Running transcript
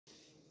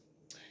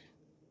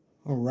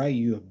All right,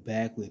 you are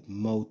back with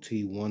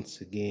Moti once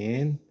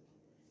again,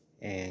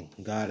 and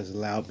God has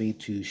allowed me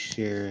to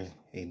share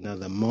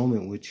another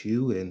moment with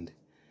you. And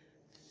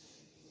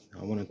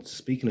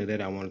speaking of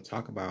that, I want to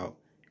talk about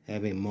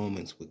having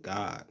moments with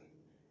God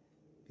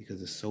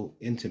because it's so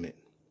intimate.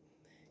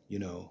 You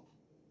know,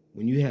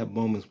 when you have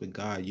moments with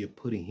God, you're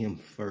putting Him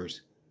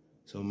first.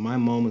 So my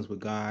moments with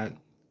God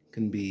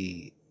can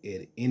be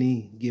at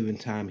any given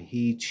time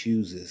He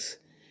chooses,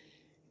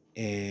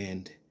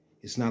 and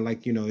it's not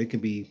like, it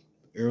can be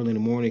early in the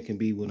morning, it can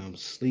be when I'm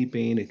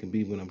sleeping, it can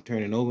be when I'm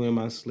turning over in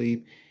my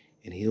sleep,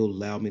 and He'll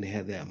allow me to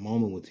have that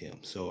moment with Him.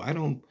 So I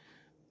don't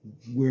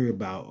worry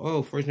about,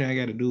 oh, first thing I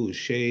got to do is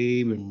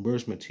shave and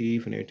brush my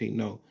teeth and everything.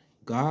 No,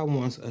 God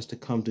wants us to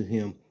come to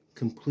Him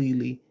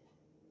completely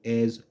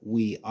as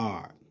we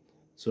are.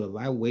 So if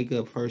I wake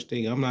up first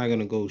thing, I'm not going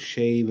to go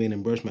shaving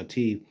and brush my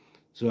teeth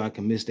so I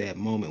can miss that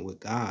moment with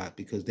God,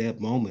 because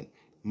that moment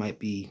might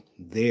be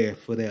there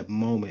for that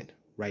moment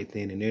right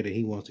then and there that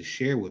He wants to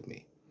share with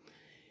me.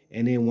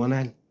 And then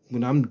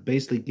when I'm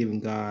basically giving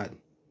God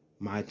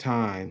my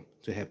time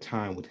to have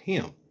time with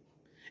Him.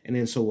 And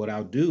then so what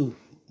I'll do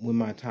when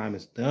my time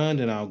is done,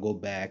 then I'll go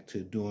back to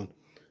doing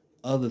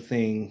other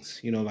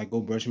things, like go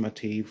brushing my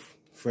teeth,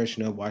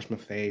 freshen up, wash my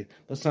face.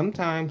 But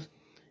sometimes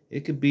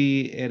it could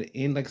be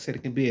like I said,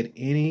 it could be at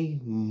any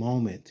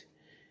moment.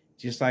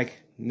 Just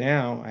like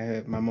now I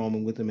have my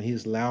moment with Him, and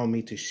He's allowing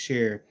me to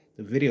share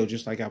the video,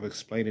 just like I was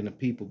explaining to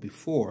people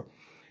before.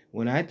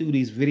 When I do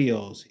these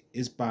videos,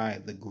 it's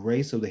by the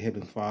grace of the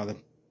Heavenly Father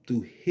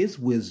through His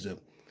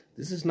wisdom.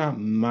 This is not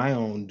my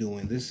own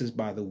doing. This is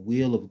by the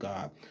will of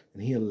God.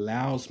 And He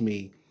allows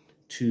me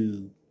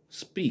to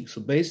speak. So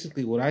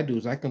basically what I do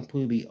is I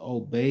completely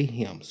obey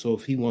Him. So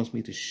if He wants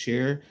me to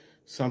share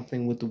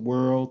something with the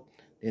world,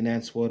 then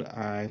that's what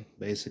I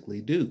basically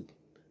do.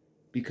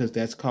 Because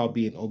that's called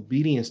being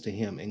obedience to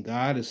Him. And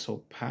God is so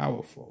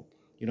powerful.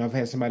 I've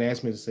had somebody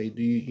ask me to say,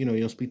 do you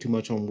don't speak too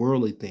much on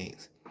worldly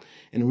things.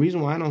 And the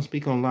reason why I don't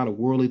speak on a lot of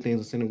worldly things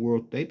that's in the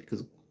world today,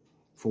 because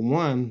for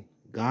one,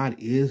 God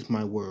is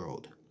my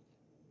world.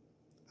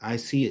 I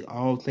see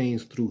all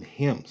things through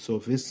Him. So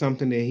if it's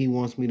something that He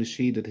wants me to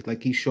see, that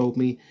like He showed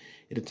me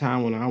at a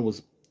time when I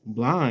was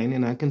blind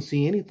and I couldn't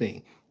see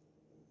anything.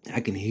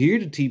 I can hear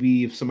the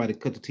TV if somebody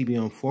cut the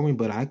TV on for me,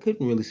 but I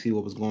couldn't really see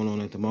what was going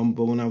on at the moment.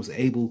 But when I was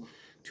able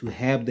to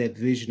have that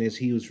vision as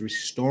He was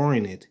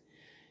restoring it,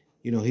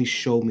 He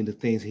showed me the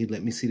things. He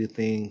let me see the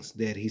things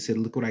that He said,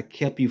 look what I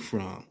kept you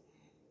from.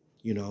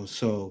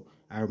 So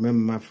I remember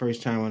my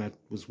first time when I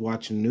was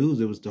watching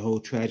news, it was the whole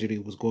tragedy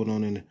that was going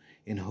on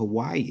in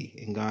Hawaii.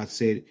 And God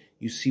said,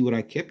 you see what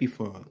I kept you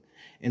from.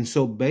 And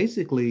so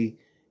basically,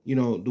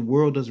 the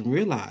world doesn't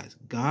realize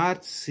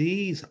God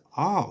sees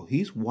all.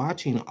 He's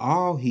watching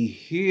all. He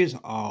hears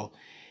all.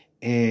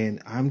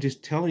 And I'm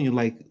just telling you,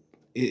 like,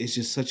 it's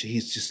just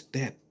he's just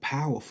that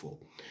powerful.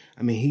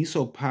 I mean, He's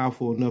so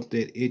powerful enough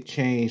that it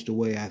changed the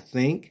way I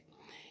think.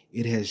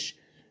 It has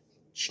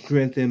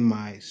strengthen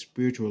my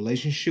spiritual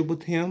relationship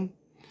with Him.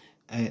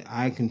 And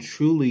I can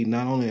truly,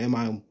 not only am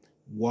I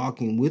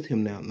walking with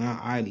Him now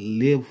I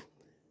live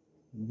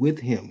with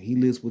Him. He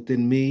lives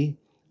within me.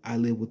 I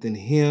live within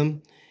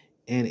Him.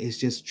 And it's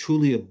just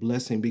truly a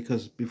blessing,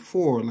 because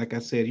before, like I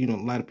said, a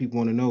lot of people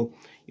want to know,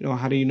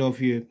 how do you know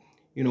if you're,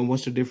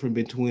 what's the difference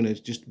between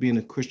just being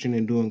a Christian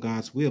and doing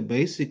God's will?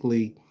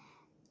 Basically,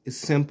 it's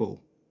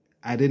simple.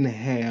 I didn't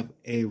have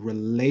a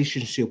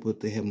relationship with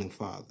the Heavenly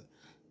Father.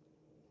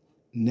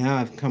 Now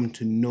I've come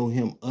to know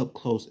Him up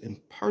close and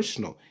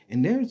personal.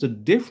 And there's a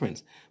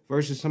difference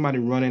versus somebody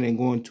running and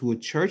going to a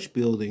church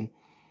building.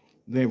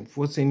 Then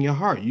what's in your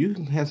heart? You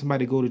can have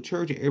somebody go to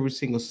church every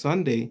single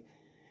Sunday,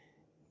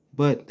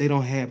 but they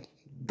don't have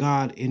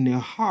God in their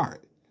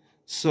heart.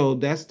 So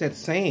that's that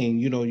saying,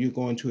 you're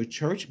going to a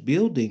church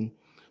building,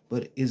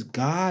 but is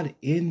God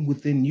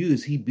within you?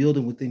 Is He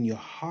building within your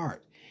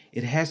heart?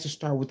 It has to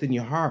start within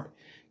your heart,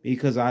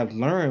 because I've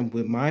learned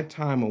with my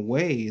time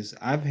away is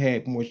I've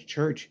had more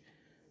church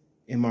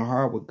in my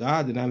heart with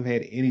God than I've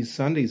had any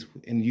Sundays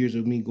in years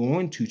of me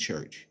going to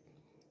church.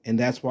 And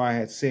that's why I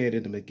had said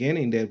in the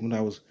beginning that when I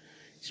was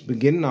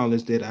beginning all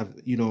this, that I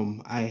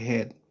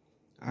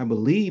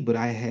believe, but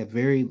I had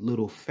very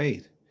little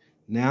faith.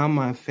 Now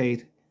my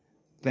faith,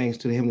 thanks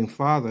to the Heavenly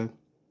Father,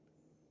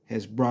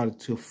 has brought it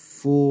to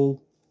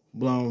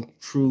full-blown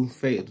true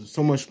faith.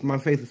 So much, my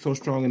faith is so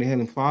strong in the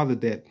Heavenly Father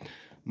that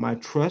my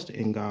trust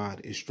in God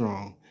is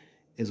strong,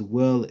 as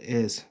well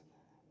as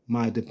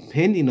my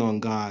depending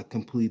on God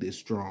completely is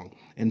strong.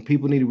 And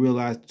people need to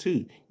realize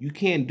too, you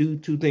can't do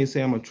two things,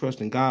 say I'm going to trust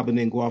in God, but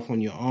then go off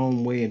on your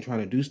own way and trying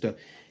to do stuff.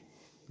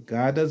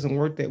 God doesn't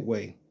work that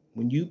way.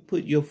 When you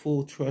put your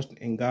full trust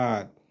in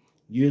God,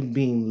 you're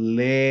being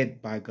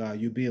led by God.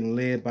 You're being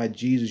led by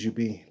Jesus. You're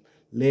being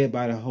led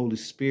by the Holy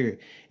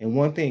Spirit. And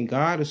one thing,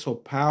 God is so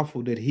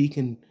powerful that He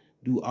can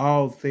do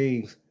all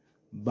things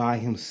by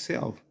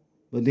Himself.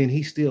 But then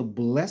He still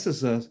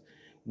blesses us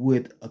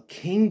with a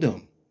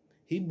kingdom.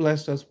 He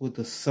blessed us with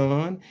the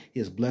Son.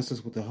 He has blessed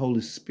us with the Holy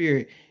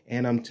Spirit.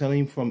 And I'm telling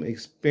you from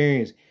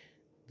experience,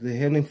 The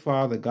Heavenly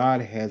Father,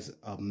 God, has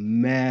a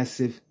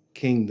massive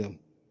kingdom,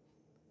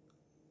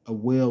 a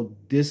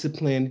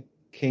well-disciplined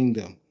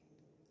kingdom.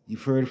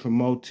 You've heard from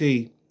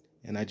Moti,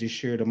 and I just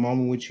shared a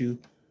moment with you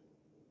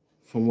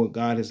from what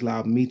God has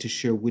allowed me to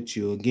share with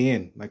you.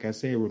 Again, like I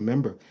said,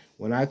 remember,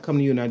 when I come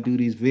to you and I do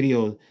these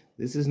videos,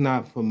 this is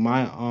not for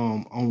my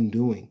own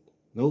doing.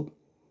 Nope.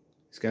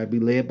 It's got to be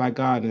led by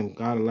God, and if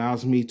God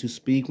allows me to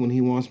speak when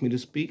he wants me to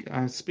speak,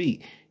 I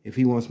speak. If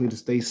he wants me to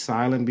stay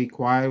silent, be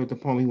quiet with the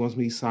poem, he wants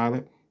me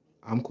silent,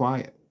 I'm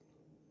quiet.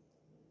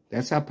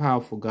 That's how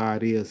powerful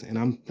God is, and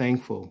I'm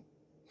thankful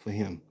for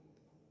him.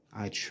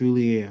 I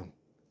truly am.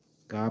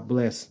 God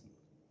bless.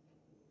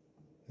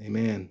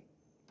 Amen.